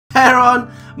Hey everyone,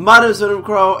 my name is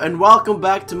VenomCrow and welcome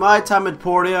back to my time at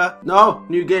Portia. No,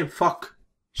 new game, fuck.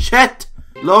 Shit!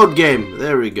 Load game,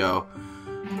 there we go.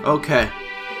 Okay.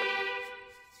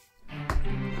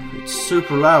 It's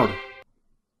super loud.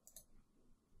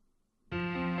 There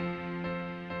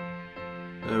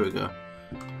we go.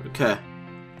 Okay.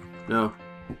 No.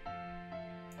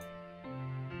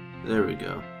 There we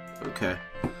go. Okay.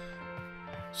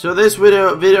 So this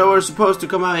video was supposed to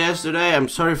come out yesterday. I'm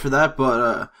sorry for that,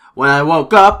 but when I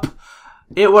woke up,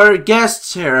 it were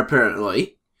guests here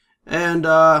apparently, and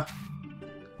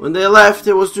when they left,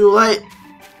 it was too late.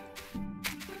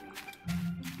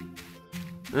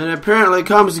 And apparently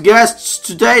comes guests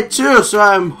today too, so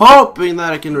I'm hoping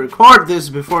that I can record this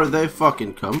before they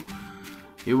fucking come.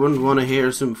 You wouldn't want to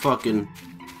hear some fucking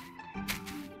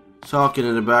talking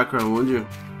in the background, would you?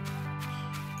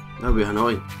 That'd be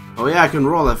annoying. Oh yeah, I can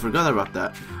roll, I forgot about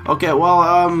that. Okay,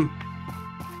 well,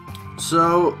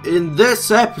 so in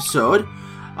this episode,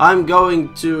 I'm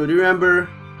going to, do you remember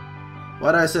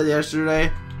what I said yesterday?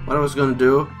 What I was gonna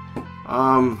do?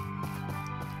 I'm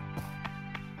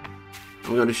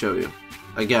gonna show you.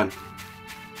 Again.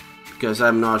 Because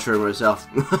I'm not sure myself.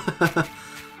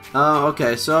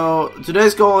 Okay, so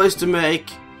today's goal is to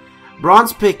make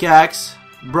bronze pickaxe,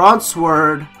 bronze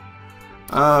sword,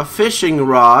 fishing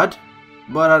rod,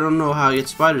 but I don't know how I get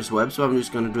spider's web, so I'm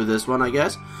just gonna do this one, I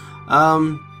guess.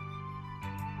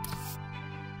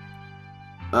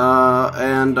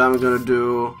 And I'm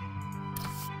gonna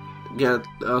get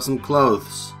some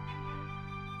clothes.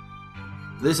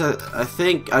 This I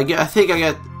think I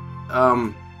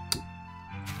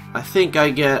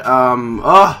get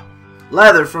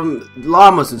leather from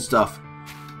llamas and stuff.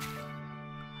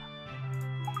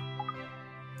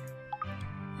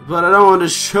 But I don't want to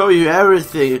show you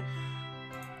everything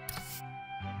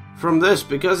from this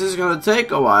because it's gonna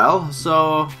take a while,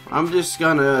 so I'm just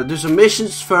gonna do some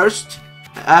missions first.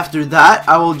 After that,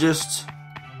 I will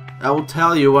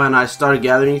tell you when I start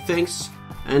gathering things,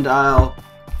 and I'll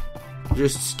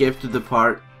just skip to the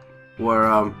part where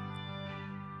I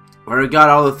got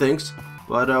all the things.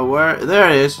 But there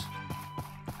it is.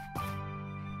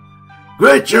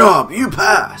 Great job, you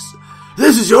passed.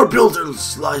 This is your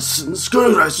builder's license.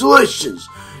 Congratulations.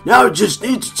 Now you just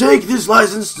need to take this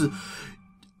license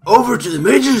over to the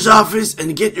major's office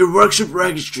and get your workshop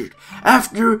registered.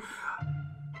 After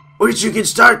which you can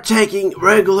start taking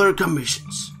regular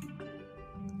commissions.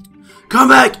 Come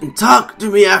back and talk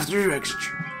to me after your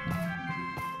register.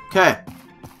 Okay.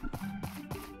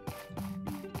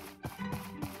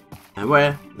 And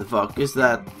where the fuck is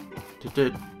that? Is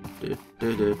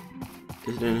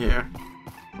it in here?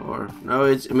 Or no,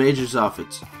 it's Major's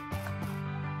office.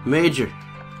 Mayor,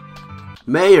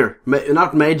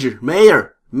 not Major.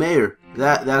 Mayor.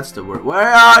 That's the word. Where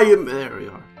are you? There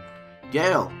you are.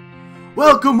 Gale.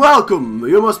 Welcome.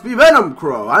 You must be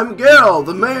VenomCrow. I'm Gale,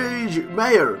 the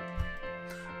mayor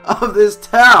of this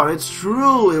town. It's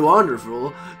truly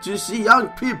wonderful to see young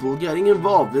people getting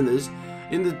involved in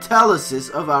the telesis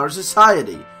of our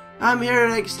society. I'm here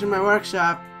next to my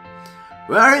workshop.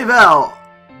 Very well.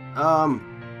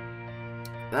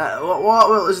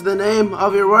 What is the name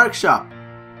of your workshop?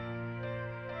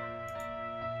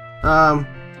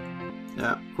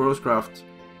 Yeah, Crowscraft.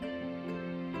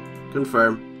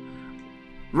 Confirm.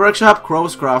 Workshop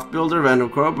Crowscraft, builder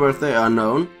VenomCrow, birthday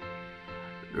unknown.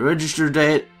 Register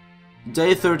date,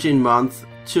 day 13 month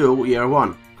 2, year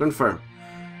 1. Confirm.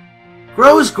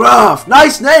 Crowscraft,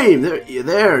 nice name!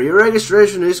 There, your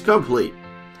registration is complete.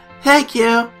 Thank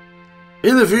you.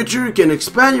 In the future, you can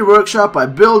expand your workshop by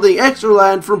building extra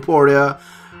land from Portia.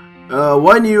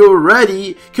 When you're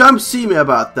ready, come see me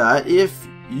about that. If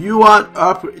you want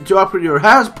to upgrade your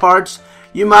house parts,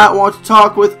 you might want to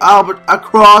talk with Albert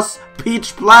across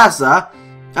Peach Plaza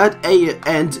at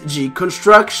A&G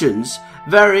Constructions.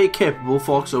 Very capable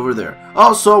folks over there.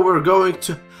 Also, we're going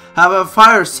to have a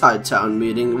fireside town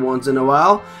meeting once in a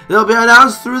while. They'll be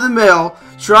announced through the mail.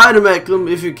 Try to make them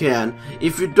if you can.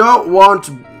 If you don't want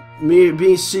me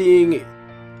be seeing,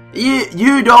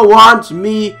 you don't want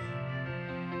me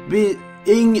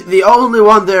being the only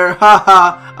one there,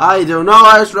 haha. I don't know,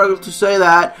 I struggle to say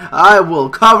that. I will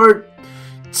cover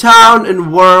town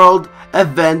and world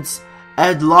events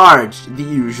at large, the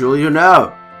usual, you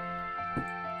know.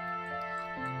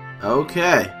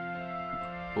 Okay.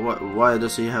 Why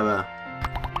does he have a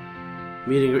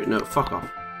meeting? No, fuck off.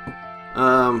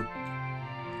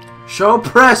 Show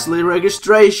Presley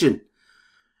registration.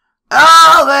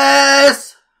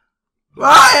 Alice! Where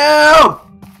are you?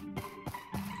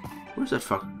 Where's that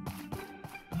fucker?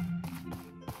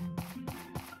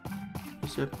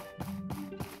 He's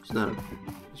not.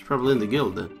 He's probably in the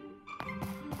guild then.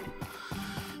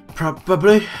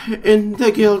 Probably in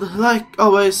the guild, like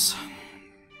always.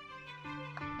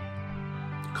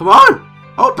 Come on!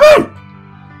 Open!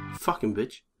 Fucking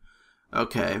bitch.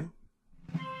 Okay.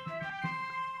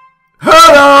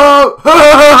 Hello!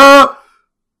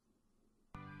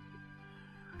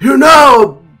 You're now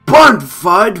a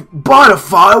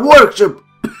bonafide workshop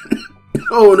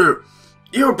owner.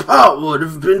 Your pa would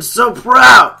have been so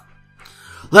proud.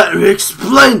 Let me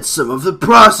explain some of the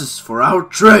process for our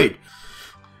trade.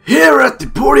 Here at the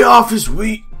Portia office,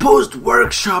 we post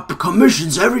workshop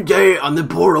commissions every day on the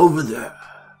board over there.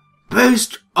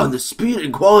 Based on the speed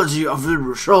and quality of the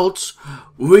results,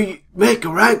 we make a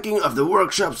ranking of the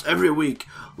workshops every week,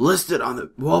 listed on the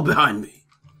wall behind me.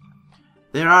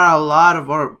 There are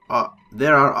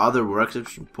other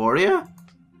workshops in Portia?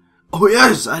 Oh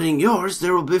yes, adding yours,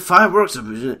 there will be 5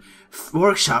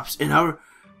 workshops in our...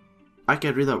 I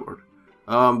can't read that word.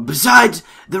 Besides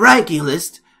the ranking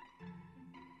list,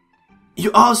 you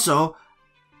also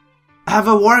have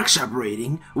a workshop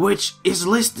rating, which is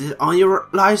listed on your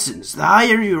license. The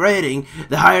higher your rating,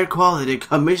 the higher quality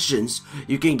commissions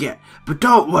you can get. But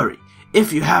don't worry,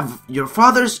 if you have your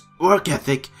father's work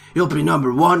ethic, you'll be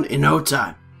number 1 in no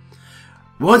time.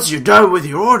 Once you're done with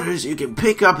your orders, you can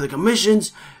pick up the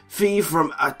commissions fee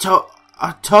from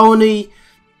Atoni.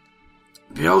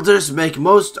 Builders make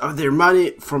most of their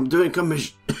money from doing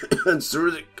commissions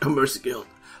through the Commerce Guild.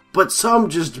 But some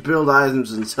just build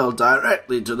items and sell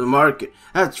directly to the market.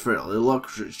 That's fairly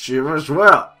lucrative as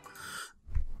well.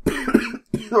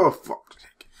 Oh, fuck's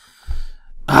sake.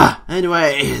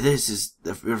 Anyway, this is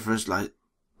your first light.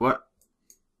 What?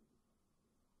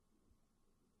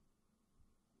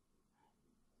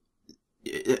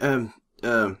 He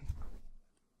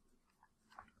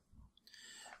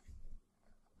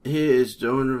is the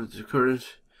owner of the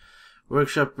current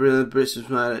workshop in the business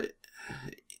matter.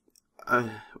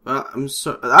 Well,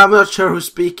 I'm not sure who's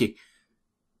speaking.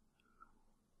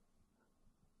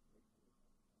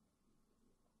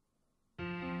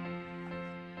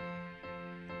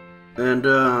 And,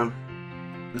 the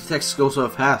text goes so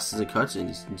fast as it cuts in,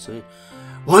 it's insane.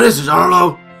 What is it,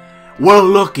 Arlo? We're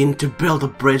looking to build a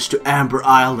bridge to Amber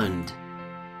Island.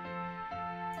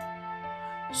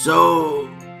 So,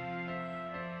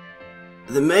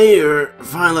 the mayor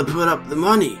finally put up the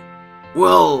money.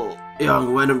 Well, young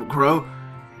VenomCrow,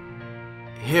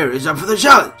 here is up for the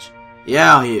challenge.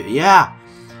 Yeah.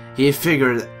 He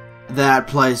figured that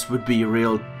place would be a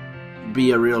real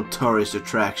tourist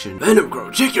attraction.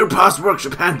 VenomCrow, check your past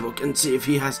workshop handbook and see if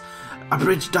he has a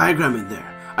bridge diagram in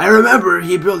there. I remember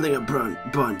he building a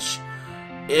bunch.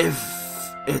 If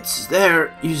it's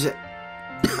there, use it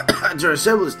at your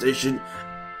assembly station.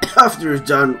 After you're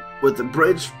done with the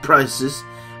bridge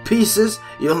pieces,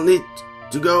 you'll need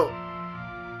to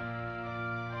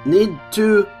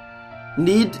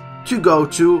go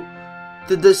to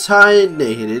the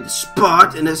designated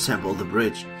spot and assemble the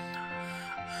bridge.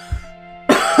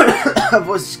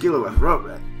 What's the skill of my throat,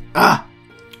 man?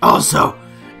 Also,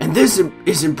 and this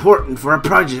is important for a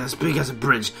project as big as a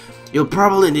bridge, you'll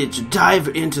probably need to dive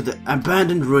into the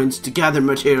abandoned ruins to gather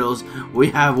materials. We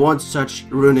have one such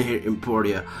ruin here in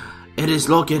Portia. It is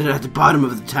located at the bottom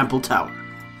of the temple tower.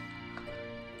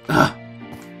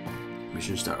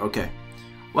 Mission start, okay.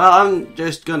 Well, I'm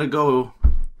just gonna go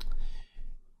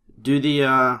do the,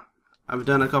 I've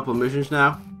done a couple of missions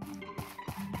now.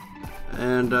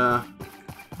 And,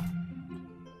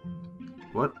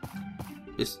 what?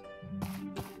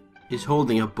 He's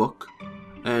holding a book.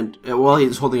 And, well,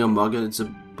 he's holding a mug, and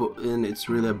it's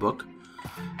really a book.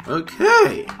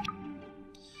 Okay.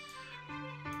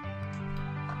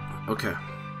 Okay.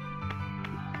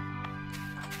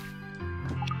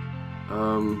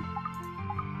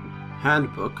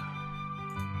 Handbook.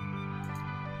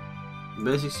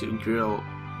 Basic suit grill.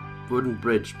 Wooden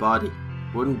bridge body.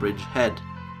 Wooden bridge head.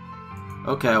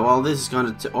 Okay, well, this is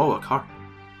gonna oh, a car.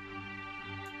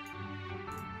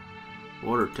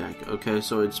 Water tank. Okay,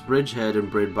 so it's bridge head and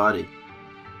bridge body.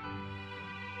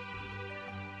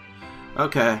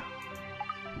 Okay.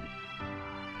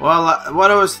 Well,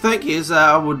 what I was thinking is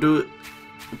I would do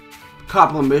a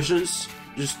couple of missions,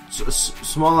 just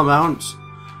small amounts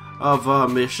of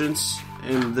missions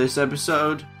in this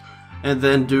episode, and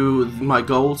then do my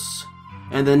goals.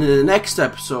 And then in the next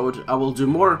episode, I will do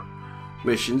more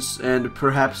missions and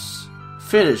perhaps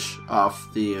finish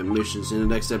off the missions in the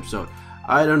next episode.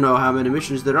 I don't know how many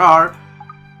missions there are.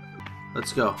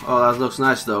 Let's go. Oh, that looks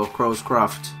nice though. Crow's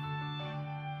Croft.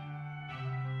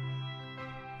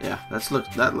 Yeah,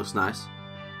 that looks nice.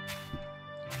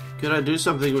 Could I do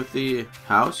something with the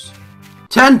house?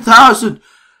 10,000!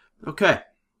 Okay.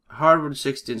 Hardwood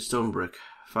 16, stone brick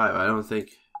 5. I don't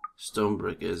think stone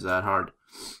brick is that hard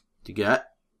to get.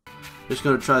 Just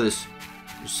gonna try this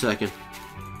for a second.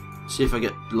 See if I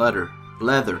get leather.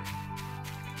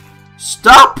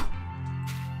 Stop!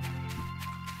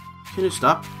 Can you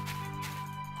stop?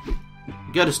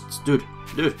 You gotta, dude.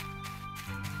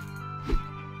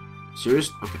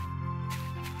 Serious? Okay.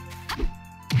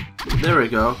 There we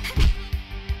go.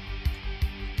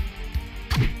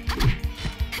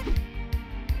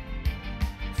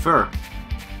 Fur.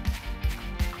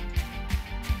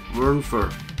 Worn fur.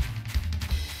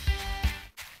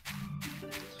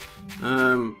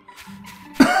 And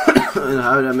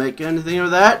how did I make anything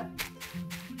of that?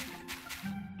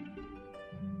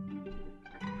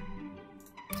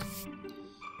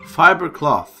 Fiber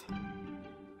cloth.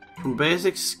 From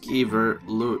basic skeever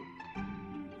loot.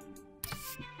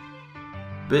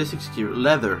 Basic skeever.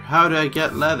 Leather. How do I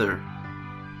get leather?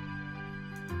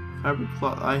 Fiber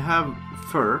cloth. I have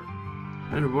fur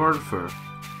and worn fur.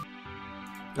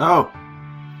 Oh.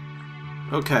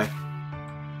 Okay.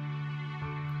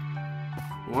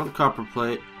 One copper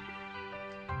plate.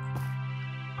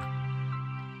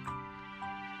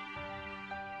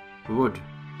 Wood.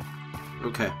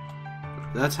 Okay.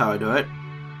 That's how I do it.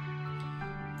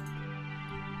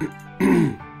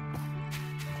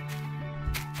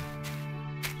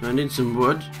 So I need some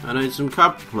wood and I need some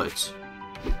copper plates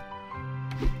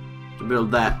to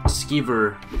build that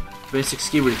skeever, basic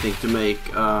skeever thing to make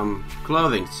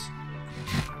clothing.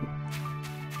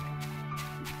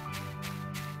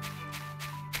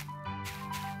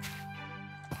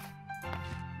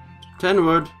 Ten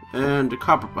wood and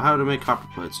copper. How to make copper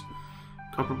plates?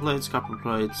 Copper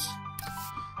plates.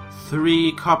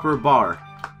 3 copper bar.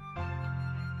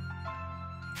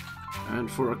 And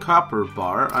for a copper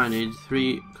bar, I need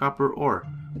 3 copper ore,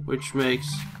 which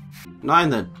makes 9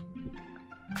 then.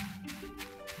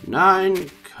 9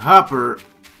 copper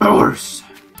ores.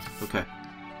 Okay.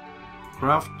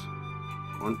 Craft.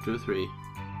 1, 2, 3.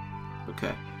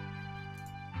 Okay.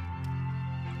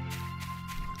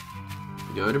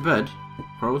 Go to bed.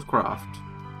 Crow's craft.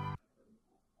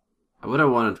 I would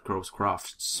have wanted Crow's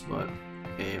crafts, but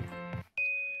okay.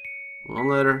 1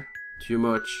 letter. Too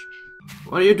much.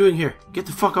 What are you doing here? Get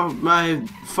the fuck out of my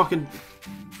fucking...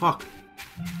 Fuck.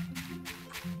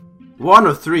 1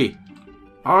 of 3.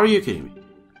 Are you kidding me?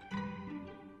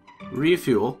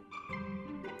 Refuel.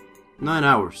 9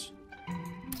 hours.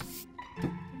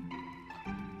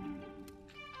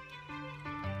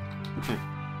 Okay.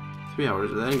 3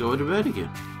 hours, then go to bed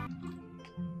again.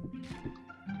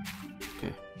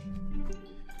 Okay.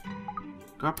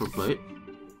 Copper plate.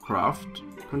 Craft.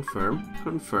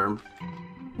 Confirm.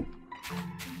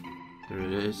 There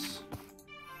it is.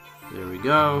 There we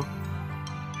go.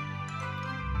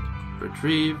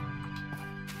 Retrieve.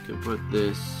 Can put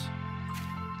this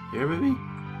here, maybe?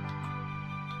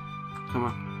 Come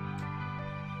on.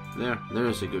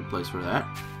 There's a good place for that.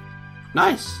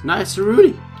 Nice,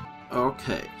 Rudy.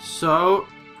 Okay, so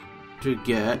to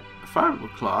get fiber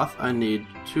cloth, I need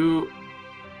 2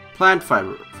 plant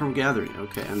fiber from gathering.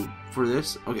 Okay, and for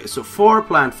this, okay, so 4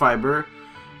 plant fiber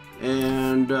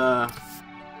and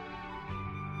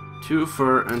 2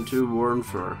 fur and 2 worn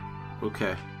fur.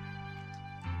 Okay.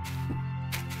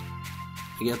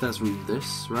 I get that from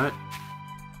this, right?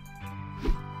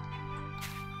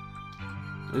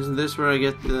 Isn't this where I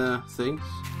get the things?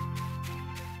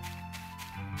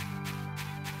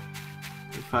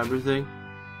 The fiber thing?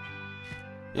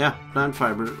 Yeah, plant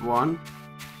fiber. 1.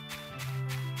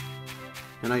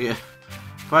 Can I get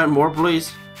 5 more,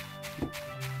 please?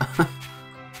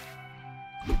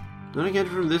 Don't I get it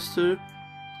from this too?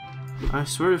 I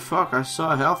swear to fuck, I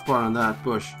saw a health bar on that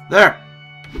bush. There!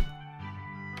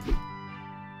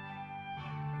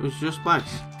 It was just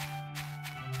blanks.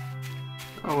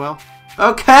 Oh well.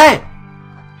 Okay!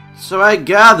 So I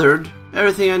gathered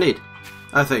everything I need.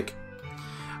 I think.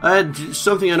 I had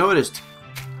something I noticed.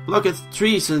 Look at the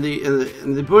trees and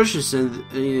the bushes and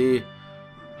the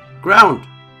ground.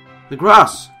 The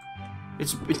grass.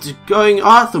 It's going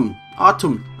autumn.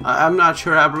 I'm not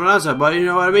sure how to pronounce that, but you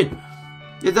know what I mean.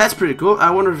 Yeah, that's pretty cool. I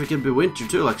wonder if it can be winter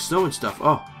too, like snow and stuff.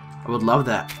 Oh, I would love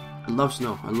that. I love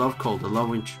snow. I love cold. I love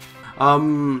winter.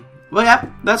 Well, yeah,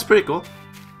 that's pretty cool.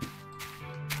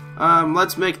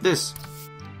 Let's make this.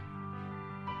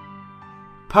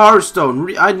 Power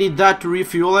stone. I need that to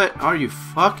refuel it. Are you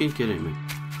fucking kidding me?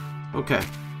 Okay.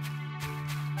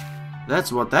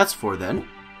 That's what that's for then.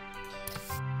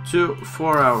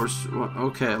 4 hours.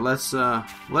 Okay, let's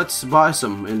buy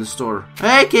some in the store.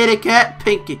 Hey, kitty cat,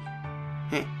 Pinky.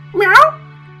 Hey, meow.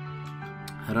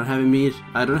 I don't have any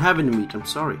meat. I'm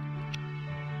sorry.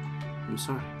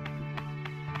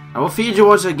 I will feed you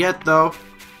once I get though.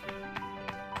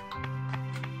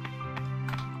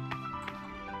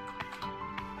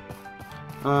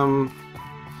 Into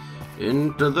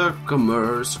the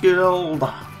Commerce Guild.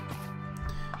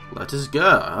 Let us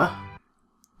go.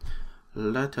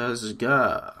 Let us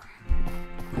go.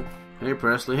 Hey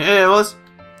Presley. Hey Elvis.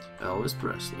 Elvis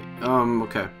Presley.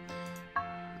 Okay.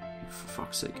 For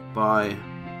fuck's sake. Buy.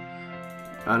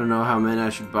 I don't know how many I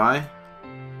should buy.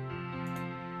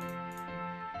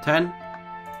 10?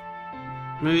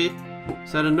 Maybe?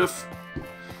 Is that enough?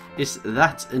 Is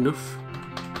that enough?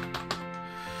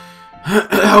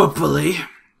 Hopefully.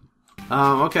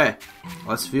 Okay.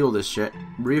 Let's fuel this shit.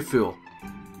 Refuel.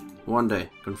 1 day.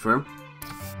 Confirm.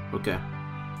 Okay.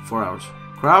 4 hours.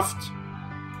 Craft.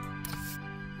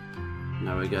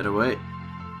 Now we gotta wait.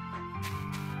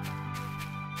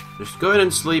 Just go in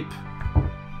and sleep.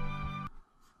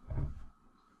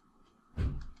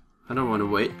 I don't want to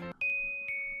wait.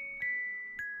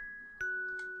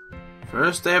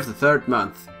 First day of the 3rd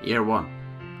month. Year 1.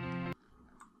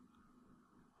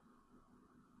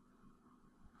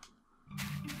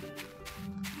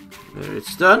 There,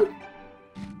 it's done.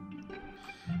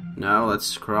 Now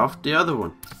let's craft the other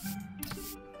one.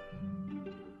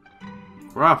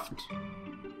 Craft.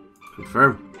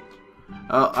 Confirm.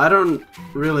 I don't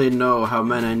really know how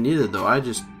many I needed though. I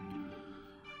just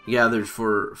gathered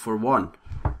for 1.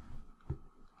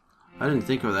 I didn't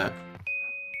think of that.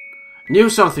 Knew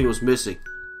something was missing.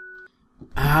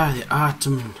 Ah, the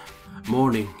autumn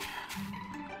morning.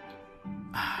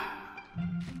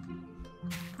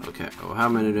 Okay, oh, how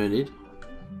many do I need?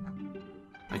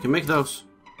 I can make those.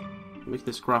 Make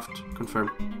this craft.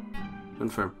 Confirm.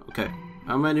 Confirm. Okay.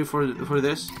 How many for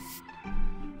this?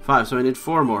 5, so I need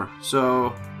 4 more.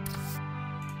 So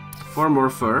 4 more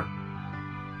fur.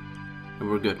 And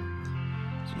we're good.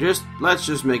 So let's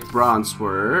just make bronze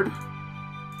sword.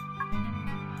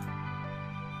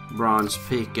 Bronze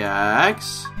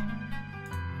pickaxe.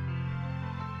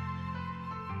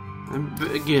 And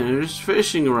beginner's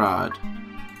fishing rod.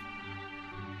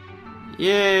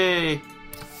 Yay!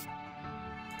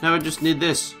 Now I just need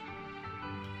this.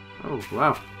 Oh,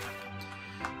 wow.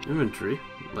 Inventory.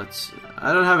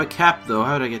 I don't have a cap though.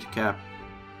 How do I get a cap?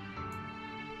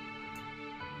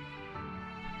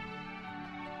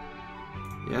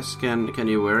 Yes, can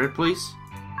you wear it, please?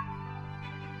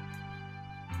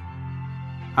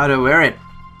 How do I wear it?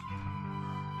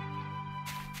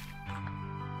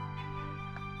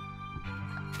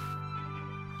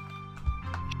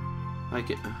 Like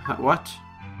it? What?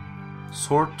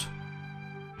 Sort?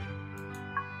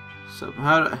 So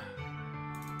how do?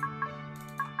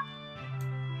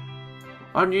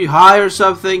 Aren't you high or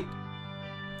something?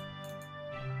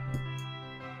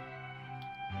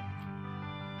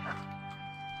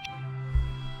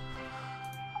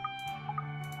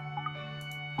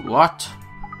 What?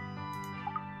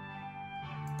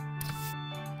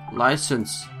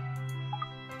 License.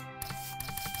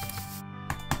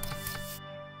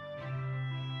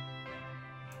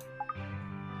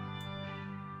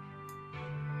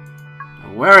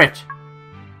 Wear it.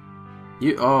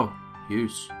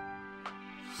 Use.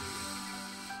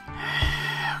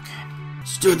 Okay.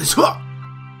 Let's do this.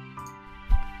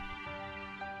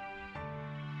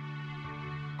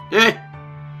 Hey!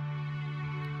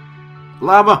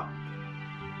 Llama!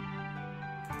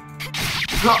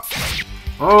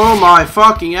 Oh my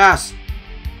fucking ass!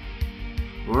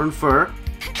 Worn fur.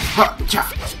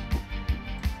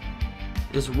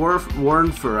 It's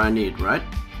worn fur I need, right?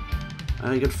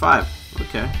 I get 5.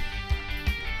 Okay.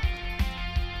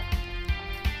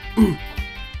 Oh,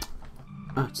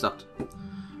 it stopped.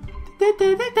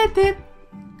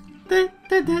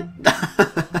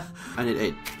 I need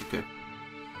 8. Okay.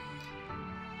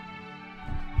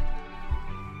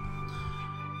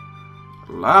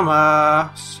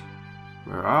 Llamas!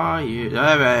 Where are you?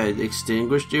 Have I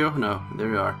extinguished you? No, there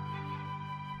you are.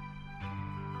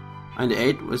 I need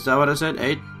 8. Was that what I said?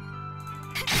 8?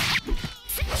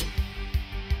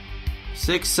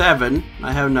 6, 7.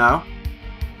 I have now.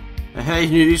 Hey,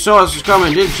 you saw us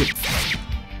coming, didn't you?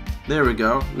 There we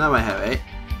go. Now I have 8.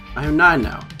 I have 9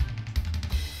 now.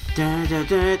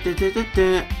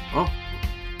 Oh,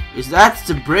 is that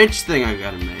the bridge thing I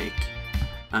gotta make?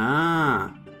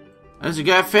 Ah, there's a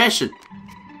guy fishing,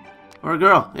 or a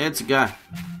girl. Yeah, it's a guy.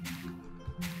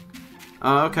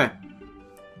 Oh, okay.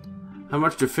 How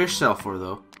much do fish sell for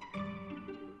though?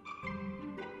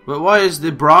 But why is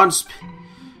the bronze?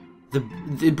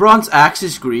 The bronze axe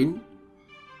is green.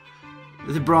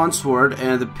 The bronze sword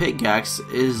and the pickaxe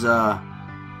is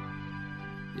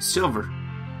silver,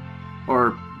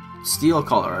 or steel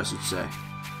color, I should say.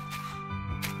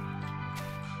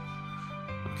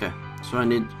 Okay, so I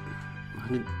need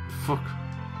fuck,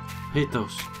 8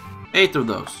 those, 8 of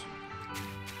those.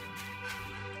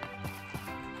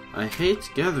 I hate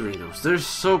gathering those. They're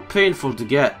so painful to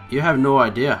get. You have no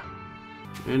idea.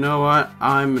 You know what?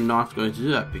 I'm not going to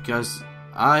do that because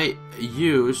I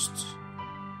used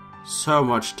so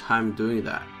much time doing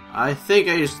that. I think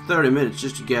I used 30 minutes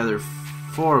just to gather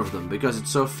 4 of them because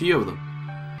it's so few of them.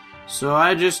 So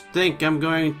I just think I'm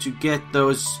going to get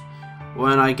those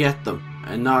when I get them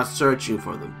and not searching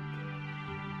for them.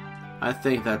 I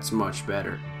think that's much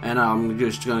better. And I'm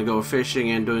just gonna go fishing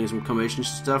and doing some commissions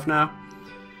stuff now.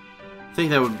 I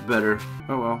think that would be better.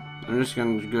 Oh well, I'm just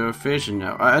gonna go fishing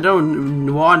now. I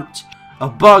don't want a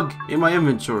bug in my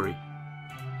inventory.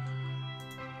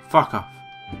 Fuck off.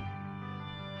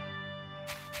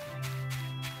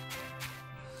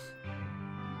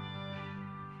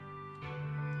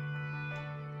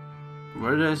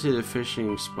 Where did I see the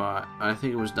fishing spot? I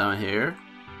think it was down here.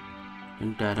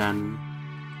 And da-dan.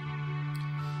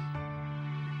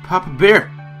 Pop a beer!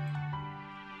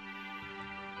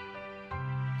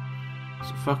 It's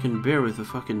a fucking beer with a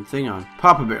fucking thing on.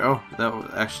 Papa Bear. Oh, that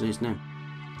was actually his name.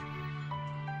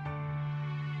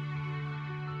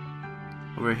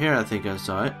 Over here, I think I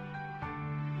saw it.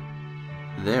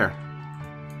 There.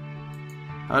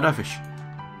 How'd I fish?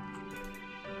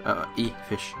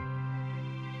 Fish.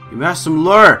 You must some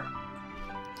lure!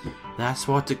 That's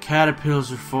what the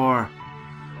caterpillars are for.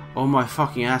 Oh my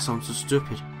fucking ass, I'm so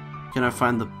stupid. Can I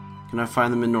find them? Can I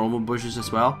find them in normal bushes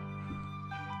as well?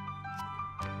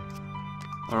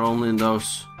 Or only in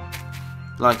those?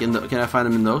 Like in the, can I find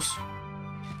them in those?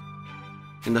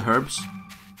 In the herbs?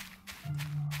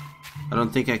 I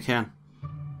don't think I can.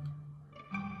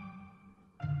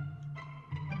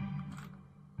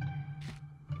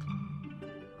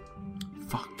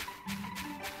 Fuck.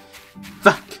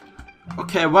 Fuck!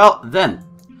 Okay, well then.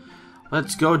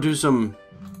 Let's go do some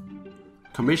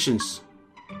commissions.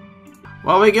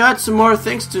 Well, we got some more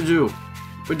things to do.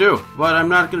 We do, but I'm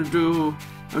not gonna do.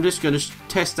 I'm just gonna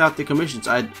test out the commissions.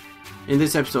 In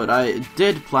this episode, I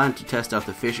did plan to test out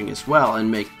the fishing as well and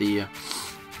make the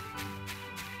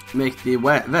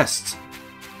vest.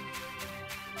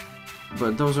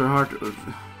 But those are hard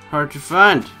to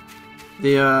find.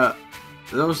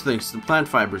 Those things, the plant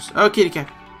fibers. Oh, kitty cat.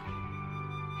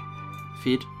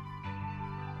 Feed.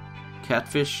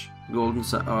 Catfish. Golden.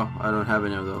 Oh, I don't have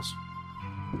any of those.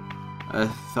 I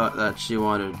thought that she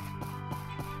wanted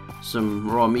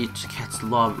some raw meat. Cats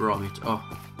love raw meat. Oh,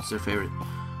 it's their favorite.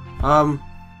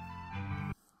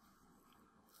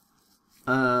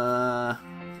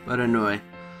 But anyway.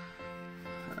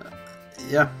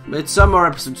 Yeah, it's some more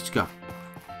episodes to come.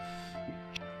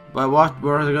 But what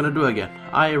were they gonna do again?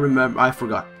 I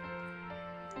forgot.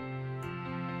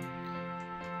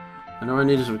 I know I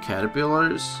needed some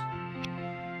caterpillars.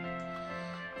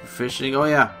 Fishing. Oh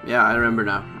yeah, I remember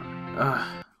now.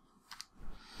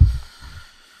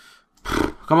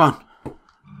 Come on,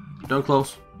 don't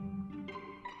close.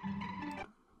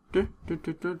 And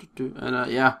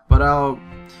yeah, but I'll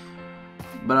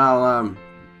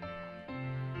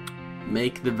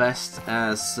make the vest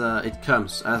as it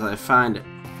comes, as I find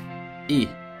it.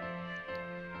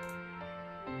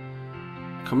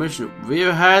 Commission. We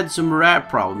have had some rat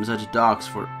problems at the docks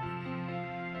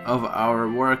of our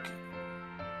work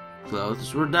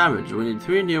clothes were damaged. We need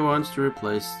 3 new ones to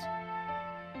replace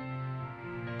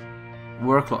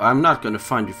work clothes. I'm not gonna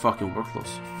find you fucking work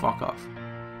clothes. Fuck off.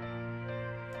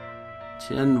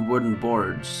 10 wooden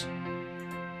boards.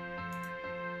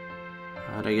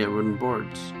 How'd I get wooden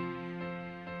boards?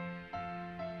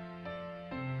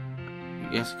 I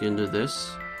guess I can do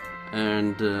this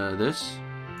and this.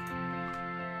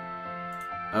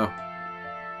 Oh,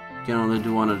 you can only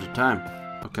do one at a time.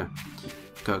 Okay.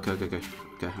 Okay.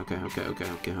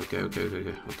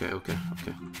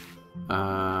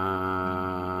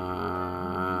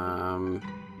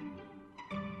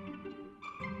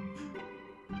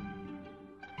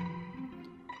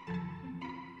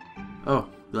 Oh,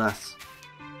 glass.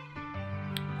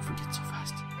 I forget so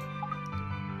fast.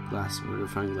 Glass. Where do I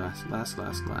find glass? Glass.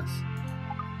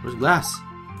 Where's glass?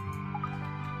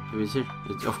 Maybe it's here.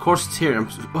 Of course it's here.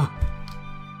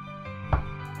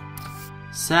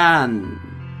 Sand.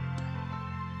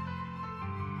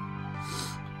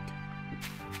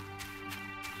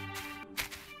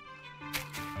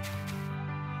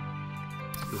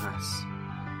 Glass.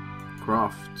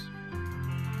 Craft.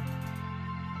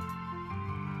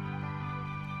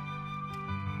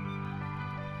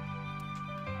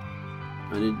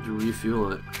 I need to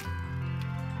refuel it.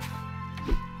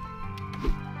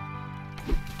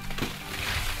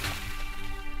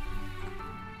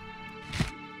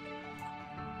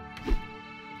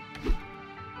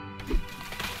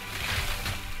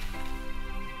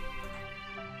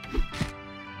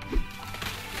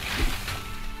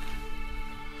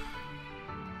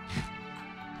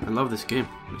 love this game.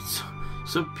 It's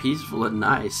so peaceful and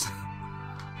nice.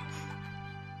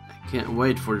 I can't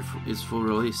wait for its full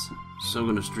release. So I'm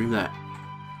gonna stream that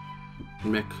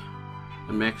and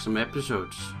make some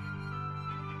episodes.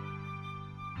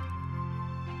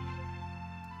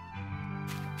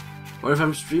 Or if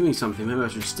I'm streaming something, maybe I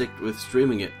should stick with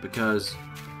streaming it, because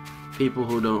people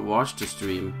who don't watch the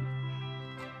stream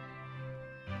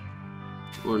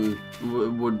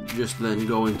would just then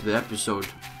go into the episode,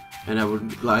 and I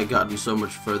would like gotten so much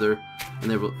further,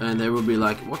 and they would be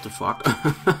like, what the fuck?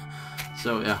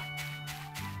 So yeah.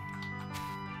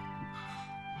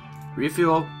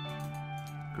 Refuel.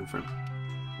 Confirm.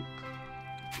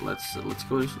 Let's go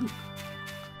to sleep.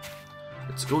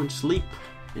 Let's go and sleep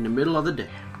in the middle of the day.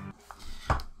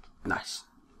 Nice.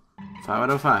 5 out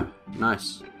of 5.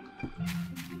 Nice.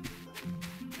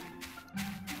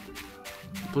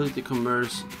 Complete the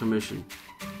commission.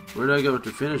 Where did I go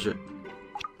to finish it?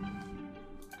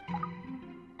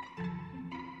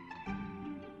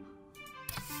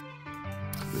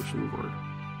 Mission board.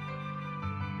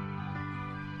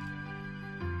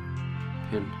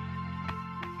 Pinned.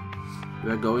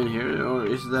 Do I go in here, or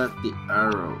is that the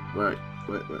arrow? Wait.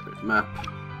 Map.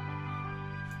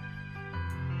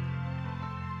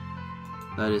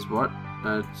 That is what?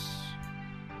 That's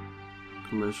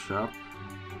commerce shop.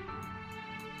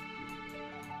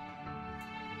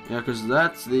 Yeah, because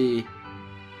that's the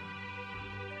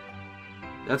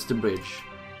bridge.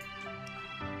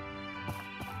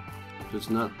 So it's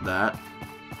not that.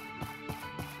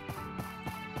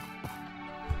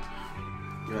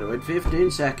 You gotta wait 15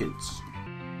 seconds.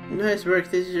 Nice work,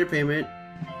 this is your payment.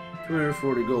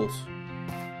 240 goals.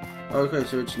 Okay,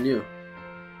 so it's new.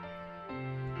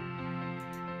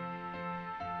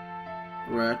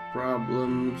 Rat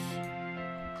problems.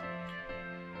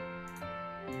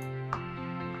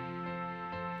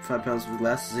 5 pounds of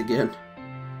glasses again.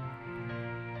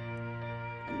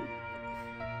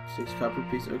 6 copper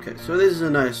piece. Okay, so this is a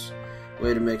nice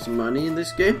way to make some money in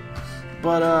this game.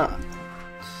 But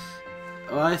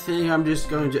I think I'm just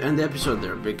going to end the episode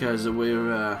there, because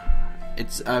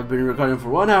I've been recording for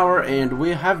 1 hour, and we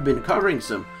have been covering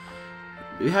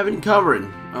we have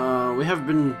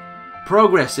been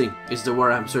progressing is the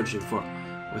word I'm searching for.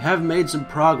 We have made some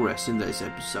progress in this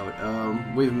episode.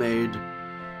 We've made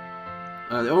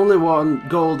the only one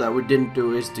goal that we didn't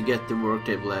do is to get the work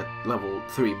table at level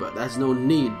 3, but that's no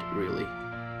need really,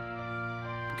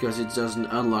 because it doesn't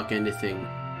unlock anything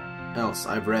else.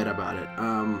 I've read about it.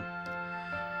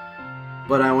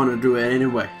 But I want to do it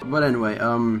anyway. But anyway,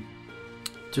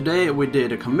 today we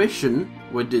did a commission.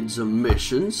 We did some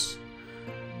missions.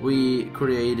 We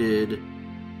created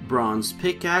bronze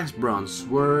pickaxe, bronze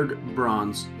sword,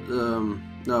 bronze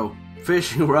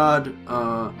fishing rod.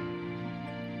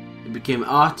 It became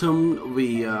autumn.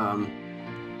 We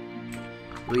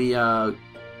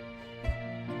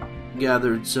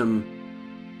gathered some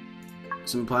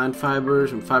plant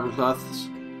fibers and fiber cloths.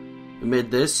 We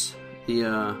made this,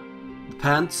 the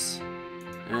pants,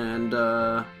 and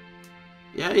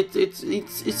yeah,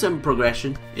 it's some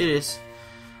progression. It is.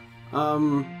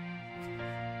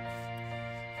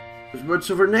 But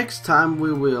so for next time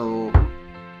we will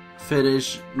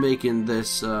finish making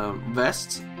this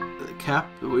vest cap.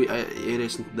 It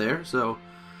isn't there, so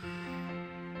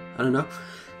I don't know.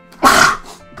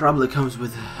 Probably comes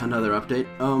with another update.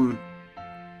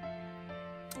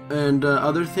 And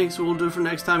other things we'll do for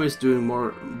next time is do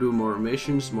more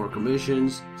missions, more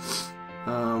commissions.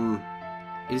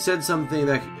 He said something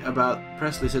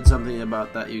Presley said something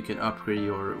about that you can upgrade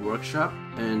your workshop,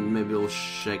 and maybe we'll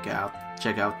check out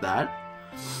that.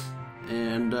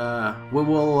 And we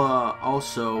will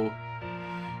also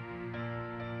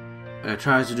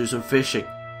try to do some fishing.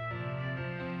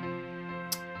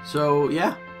 So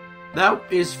yeah, that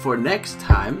is for next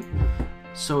time.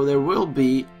 So there will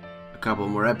be a couple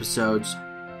more episodes,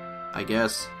 I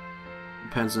guess.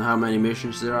 Depends on how many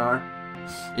missions there are.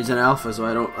 It's an alpha,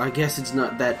 so I guess it's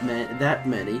not that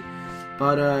many.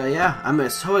 But yeah, I'm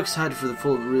so excited for the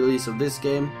full release of this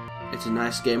game. It's a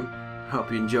nice game.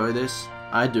 Hope you enjoy this.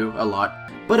 I do a lot.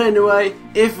 But anyway,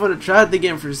 if you want to try the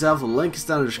game for yourself, the link is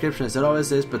down in the description as it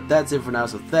always is. But that's it for now,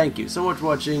 so thank you so much for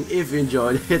watching. If you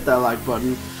enjoyed, hit that like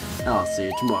button, and I'll see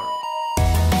you tomorrow.